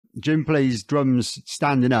Jim plays drums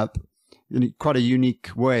standing up in quite a unique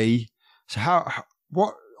way. So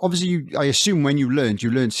what? Obviously, I assume when you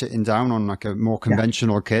learned sitting down on like a more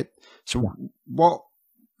conventional kit. So what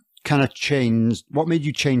kind of changed? What made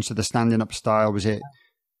you change to the standing up style? Was it?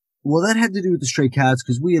 Well, that had to do with the Stray Cats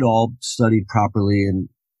because we had all studied properly, and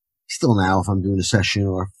still now, if I'm doing a session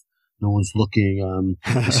or if no one's looking,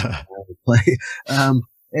 play.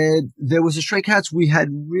 And there was a Stray Cats. We had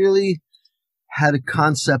really had a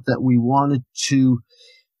concept that we wanted to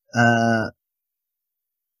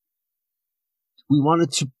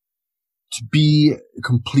be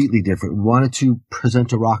completely different. We wanted to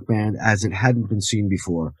present a rock band as it hadn't been seen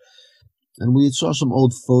before. And we had saw some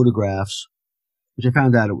old photographs, which I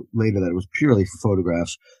found out later that it was purely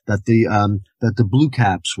photographs, that the Blue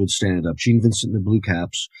Caps would stand up. Gene Vincent and the Blue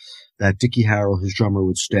Caps, that Dickie Harrell, his drummer,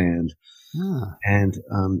 would stand and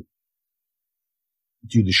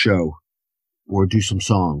do the show or do some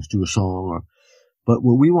songs, do a song. But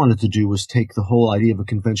what we wanted to do was take the whole idea of a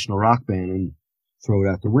conventional rock band and throw it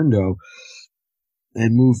out the window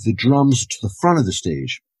and move the drums to the front of the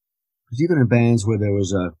stage. Because even in bands where there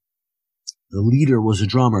was the leader was a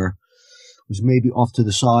drummer, was maybe off to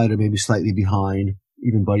the side or maybe slightly behind,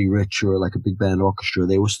 even Buddy Rich or like a big band orchestra,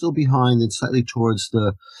 they were still behind and slightly towards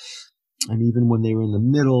and even when they were in the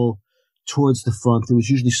middle, towards the front, there was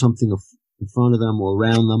usually something in front of them or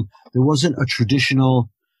around them. There wasn't a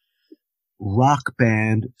traditional rock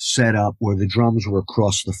band setup where the drums were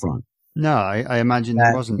across the front. No, I imagine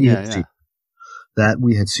there wasn't. Yeah. That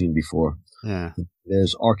we had seen before. Yeah.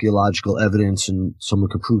 There's archaeological evidence, and someone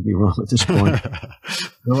could prove me wrong at this point.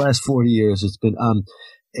 The last 40 years, it's been,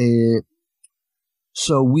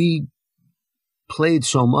 so we played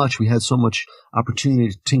so much. We had so much opportunity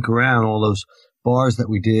to tinker around all those bars that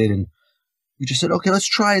we did. And we just said, okay, let's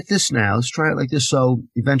try it this now. Let's try it like this. So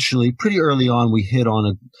eventually, pretty early on, we hit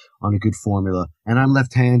on a good formula. And I'm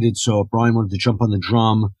left-handed, so if Brian wanted to jump on the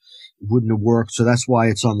drum, it wouldn't have worked. So that's why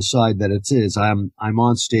it's on the side that it is. I'm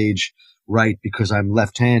on stage right because I'm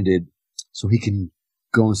left-handed, so he can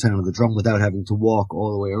go and stand on the drum without having to walk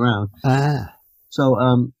all the way around. So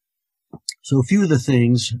a few of the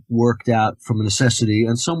things worked out from a necessity,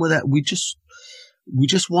 and some were that we just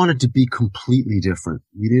wanted to be completely different.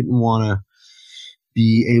 We didn't want to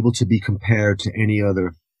be able to be compared to any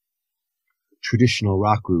other traditional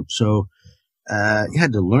rock group. So you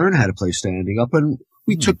had to learn how to play standing up, and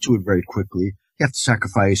we took to it very quickly. You have to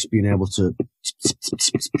sacrifice being able to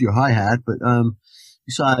your hi-hat, but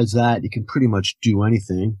besides that, you can pretty much do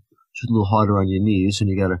anything. Just a little harder on your knees, and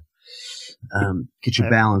you got to get your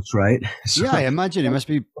balance right. So, yeah, I imagine it must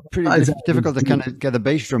be pretty difficult to kind of get the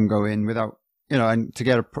bass drum going without, and to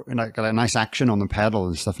get a nice action on the pedal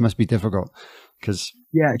and stuff. It must be difficult because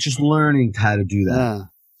just learning how to do that.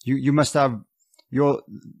 Yeah, you must have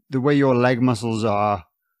the way your leg muscles are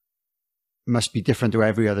must be different to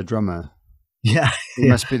every other drummer. Yeah,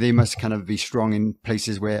 they must kind of be strong in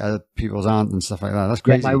places where other people's aren't and stuff like that. That's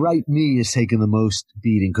crazy. Yeah, my right knee is taking the most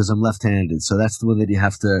beating because I'm left-handed, so that's the one that you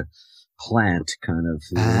have to plant, kind of.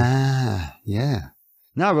 Yeah.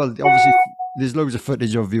 Now, well, obviously, there's loads of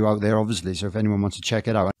footage of you out there, obviously. So if anyone wants to check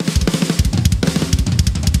it out,